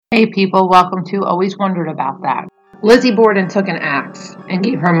Hey people, welcome to Always Wondered About That. Lizzie Borden took an axe and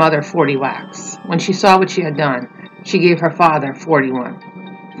gave her mother 40 whacks. When she saw what she had done, she gave her father 41.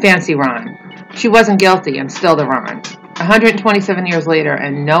 Fancy rhyme. She wasn't guilty and still the rhyme. 127 years later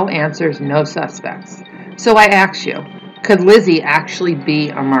and no answers, no suspects. So I ask you, could Lizzie actually be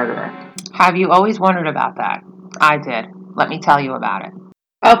a murderer? Have you always wondered about that? I did. Let me tell you about it.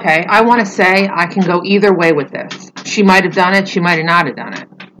 Okay, I want to say I can go either way with this. She might have done it, she might have not have done it.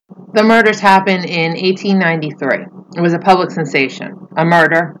 The murders happened in 1893. It was a public sensation. A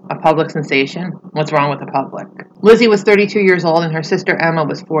murder, a public sensation. What's wrong with the public? Lizzie was 32 years old and her sister Emma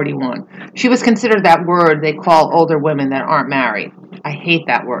was 41. She was considered that word they call older women that aren't married. I hate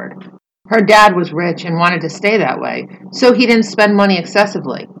that word. Her dad was rich and wanted to stay that way, so he didn't spend money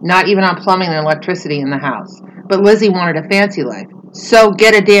excessively, not even on plumbing and electricity in the house. But Lizzie wanted a fancy life. So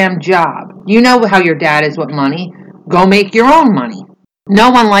get a damn job. You know how your dad is with money. Go make your own money.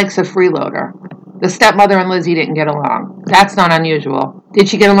 No one likes a freeloader. The stepmother and Lizzie didn't get along. That's not unusual. Did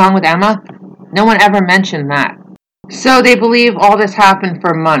she get along with Emma? No one ever mentioned that. So they believe all this happened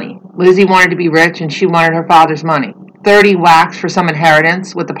for money. Lizzie wanted to be rich and she wanted her father's money. 30 whacks for some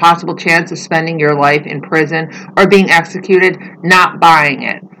inheritance with the possible chance of spending your life in prison or being executed, not buying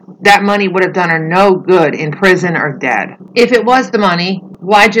it. That money would have done her no good in prison or dead. If it was the money,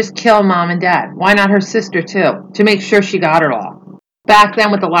 why just kill mom and dad? Why not her sister too, to make sure she got it all? Back then,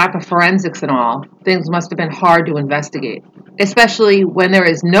 with the lack of forensics and all, things must have been hard to investigate, especially when there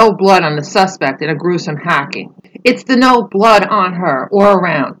is no blood on the suspect in a gruesome hacking. It's the no blood on her or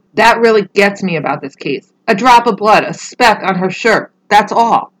around. That really gets me about this case. A drop of blood, a speck on her shirt, that's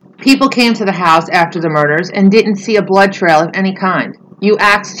all. People came to the house after the murders and didn't see a blood trail of any kind. You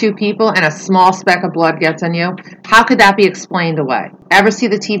axe two people and a small speck of blood gets on you? How could that be explained away? Ever see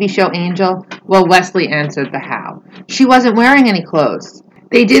the TV show Angel? Well, Wesley answered the how. She wasn't wearing any clothes.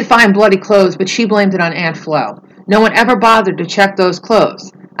 They did find bloody clothes, but she blamed it on Aunt Flo. No one ever bothered to check those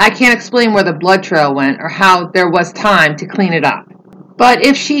clothes. I can't explain where the blood trail went or how there was time to clean it up. But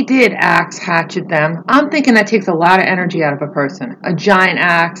if she did axe hatchet them, I'm thinking that takes a lot of energy out of a person. A giant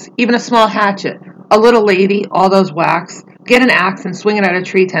axe, even a small hatchet. A little lady, all those whacks. Get an axe and swing it at a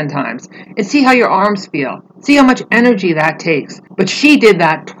tree 10 times and see how your arms feel. See how much energy that takes. But she did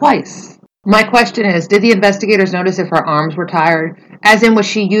that twice. My question is, did the investigators notice if her arms were tired? As in, was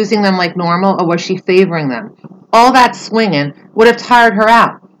she using them like normal or was she favoring them? All that swinging would have tired her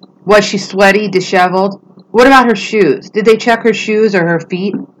out. Was she sweaty, disheveled? What about her shoes? Did they check her shoes or her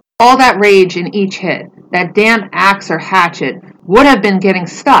feet? All that rage in each hit, that damn axe or hatchet, would have been getting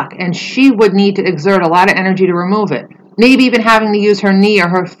stuck and she would need to exert a lot of energy to remove it. Maybe even having to use her knee or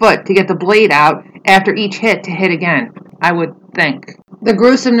her foot to get the blade out after each hit to hit again, I would think. The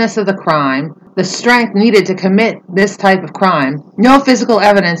gruesomeness of the crime, the strength needed to commit this type of crime, no physical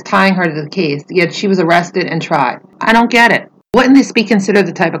evidence tying her to the case, yet she was arrested and tried. I don't get it. Wouldn't this be considered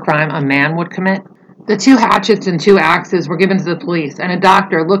the type of crime a man would commit? The 2 hatchets and 2 axes were given to the police, and a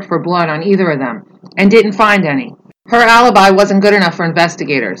doctor looked for blood on either of them, and didn't find any. Her alibi wasn't good enough for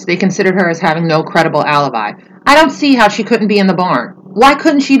investigators. They considered her as having no credible alibi. I don't see how she couldn't be in the barn. Why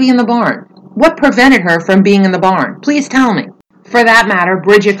couldn't she be in the barn? What prevented her from being in the barn? Please tell me. For that matter,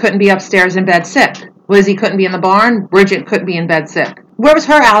 Bridget couldn't be upstairs in bed sick. Lizzie couldn't be in the barn. Bridget couldn't be in bed sick. Where was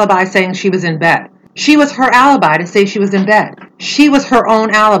her alibi saying she was in bed? She was her alibi to say she was in bed. She was her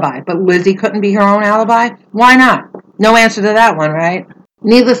own alibi, but Lizzie couldn't be her own alibi? Why not? No answer to that one, right?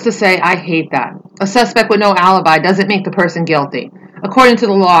 Needless to say, I hate that. A suspect with no alibi doesn't make the person guilty. According to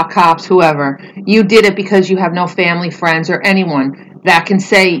the law, cops, whoever, you did it because you have no family, friends, or anyone that can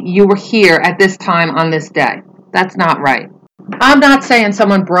say you were here at this time on this day. That's not right. I'm not saying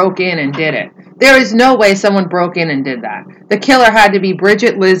someone broke in and did it. There is no way someone broke in and did that. The killer had to be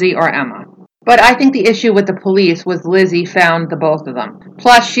Bridget, Lizzie, or Emma. But I think the issue with the police was Lizzie found the both of them.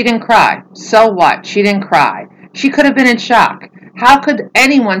 Plus, she didn't cry. So what? She didn't cry. She could have been in shock. How could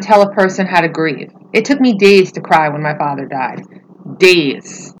anyone tell a person how to grieve? It took me days to cry when my father died.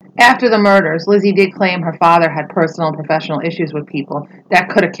 Days. After the murders, Lizzie did claim her father had personal and professional issues with people that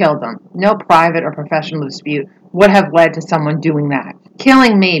could have killed them. No private or professional dispute would have led to someone doing that.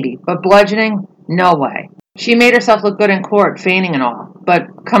 Killing maybe, but bludgeoning? No way. She made herself look good in court, feigning and all. But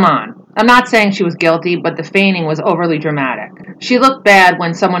come on. I'm not saying she was guilty, but the feigning was overly dramatic. She looked bad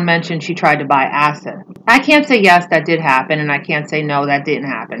when someone mentioned she tried to buy acid. I can't say yes, that did happen, and I can't say no, that didn't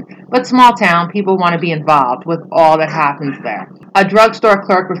happen. But small town, people want to be involved with all that happens there. A drugstore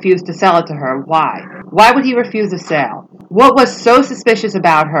clerk refused to sell it to her. Why? Why would he refuse a sale? What was so suspicious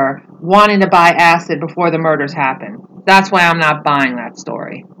about her wanting to buy acid before the murders happened? That's why I'm not buying that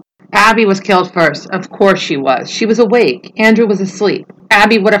story. Abby was killed first. Of course she was. She was awake. Andrew was asleep.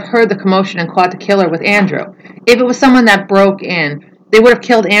 Abby would have heard the commotion and caught the killer with Andrew. If it was someone that broke in, they would have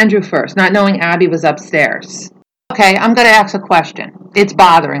killed Andrew first, not knowing Abby was upstairs. Okay, I'm going to ask a question. It's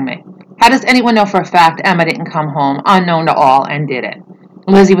bothering me. How does anyone know for a fact Emma didn't come home, unknown to all, and did it?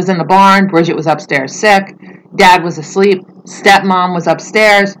 Lizzie was in the barn, Bridget was upstairs sick, Dad was asleep, stepmom was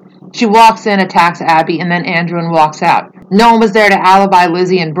upstairs. She walks in, attacks Abby, and then Andrew and walks out. No one was there to alibi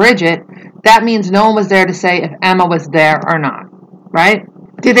Lizzie and Bridget. That means no one was there to say if Emma was there or not, right?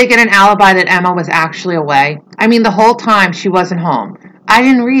 Did they get an alibi that Emma was actually away? I mean, the whole time she wasn't home. I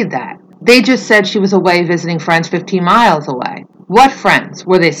didn't read that. They just said she was away visiting friends 15 miles away. What friends?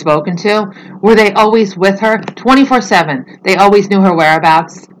 Were they spoken to? Were they always with her? 24/7. They always knew her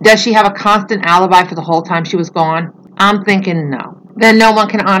whereabouts. Does she have a constant alibi for the whole time she was gone? I'm thinking no. Then no one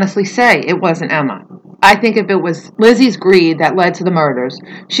can honestly say it wasn't Emma. I think if it was Lizzie's greed that led to the murders,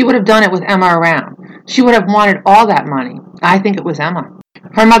 she would have done it with Emma around. She would have wanted all that money. I think it was Emma.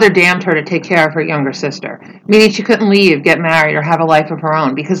 Her mother damned her to take care of her younger sister, meaning she couldn't leave, get married, or have a life of her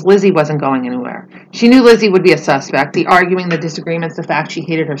own because Lizzie wasn't going anywhere. She knew Lizzie would be a suspect, the arguing, the disagreements, the fact she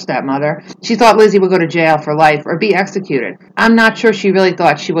hated her stepmother. She thought Lizzie would go to jail for life or be executed. I'm not sure she really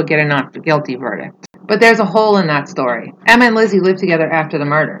thought she would get a not guilty verdict. But there's a hole in that story. Emma and Lizzie lived together after the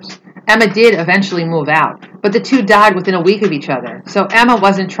murders. Emma did eventually move out, but the two died within a week of each other, so Emma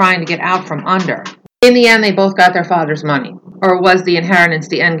wasn't trying to get out from under. In the end, they both got their father's money. Or was the inheritance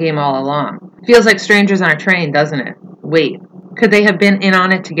the endgame all along? Feels like strangers on a train, doesn't it? Wait, could they have been in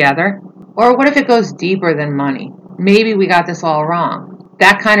on it together? Or what if it goes deeper than money? Maybe we got this all wrong.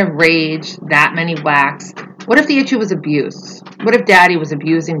 That kind of rage, that many whacks. What if the issue was abuse? What if Daddy was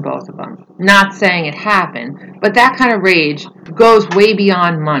abusing both of them? Not saying it happened, but that kind of rage goes way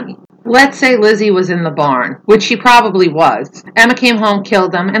beyond money. Let's say Lizzie was in the barn, which she probably was. Emma came home,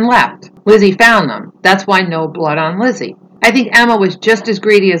 killed them, and left. Lizzie found them. That's why no blood on Lizzie. I think Emma was just as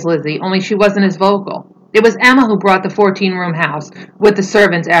greedy as Lizzie, only she wasn't as vocal. It was Emma who brought the 14-room house with the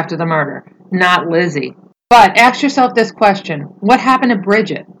servants after the murder, not Lizzie. But ask yourself this question. What happened to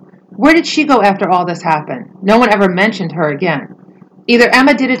Bridget? Where did she go after all this happened? No one ever mentioned her again. Either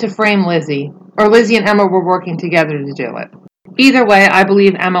Emma did it to frame Lizzie, or Lizzie and Emma were working together to do it. Either way, I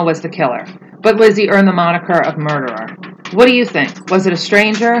believe Emma was the killer, but Lizzie earned the moniker of murderer. What do you think? Was it a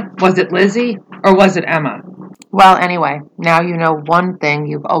stranger? Was it Lizzie? Or was it Emma? Well, anyway, now you know one thing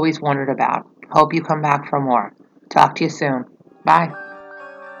you've always wondered about. Hope you come back for more. Talk to you soon. Bye.